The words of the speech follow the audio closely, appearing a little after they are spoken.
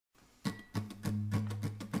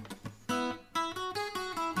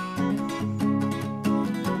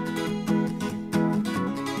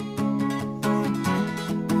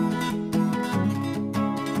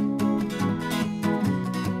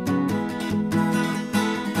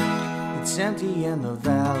It's empty in the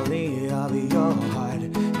valley of your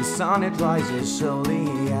heart. The sun, it rises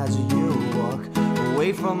slowly as you walk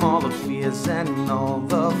away from all the fears and all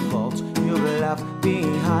the faults you've left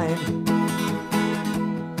behind.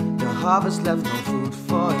 The harvest left no food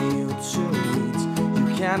for you to eat.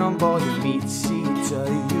 You can't unboil your meat, see till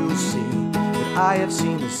you see that I have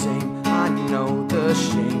seen the same. I know the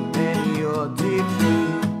shame in your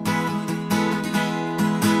defeat.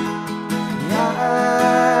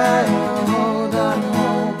 I'll hold on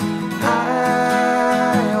home,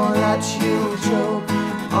 I'll let you choke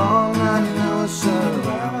on the noose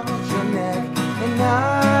around your neck, and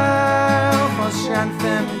I'll for strength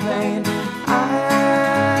and pain. I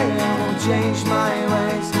won't change my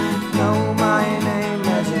ways, know my name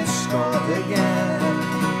as it's called again.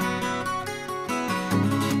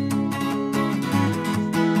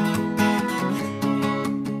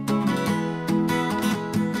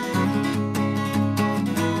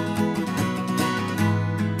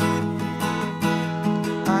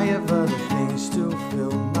 I have other things to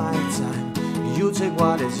fill my time. You take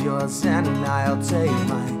what is yours and I'll take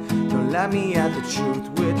mine. Don't let me add the truth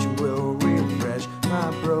which will refresh my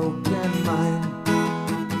broken mind.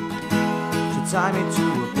 So tie me to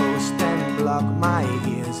a post and block my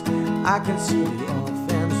ears. I can see the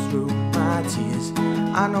offense through my tears.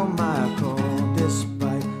 I know my call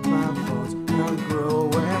despite my faults and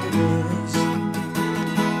growing years.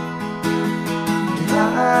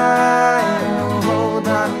 I'll hold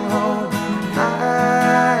on home, I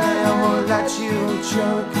won't let you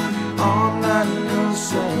choke on the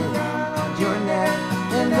noose around your neck,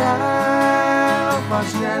 and I'll for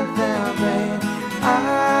strength and pain.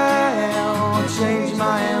 I'll change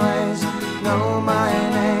my ways, know my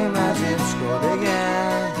name as it's called again.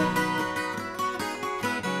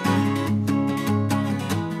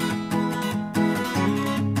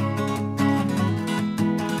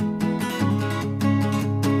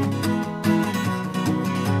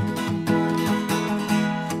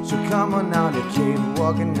 Come on out the cave,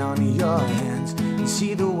 walking on your hands, and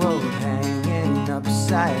see the world hanging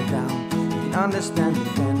upside down. You can understand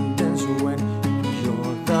dependence when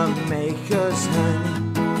you're the maker's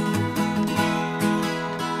hand.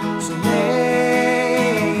 So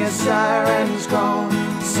may your sirens go,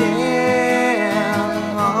 sing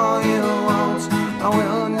all you want. I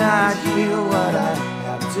will not hear what I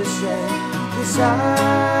have to say, 'cause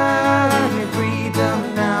I need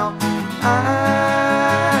freedom now.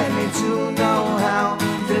 I need to know how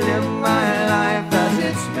to live my life as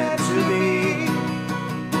it's meant to be.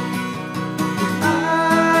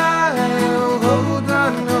 I'll hold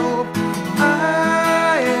on hope,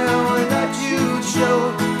 I'll let you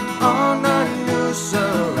choke on the noose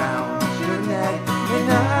around your neck,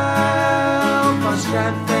 and I'll for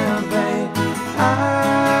strength and pain.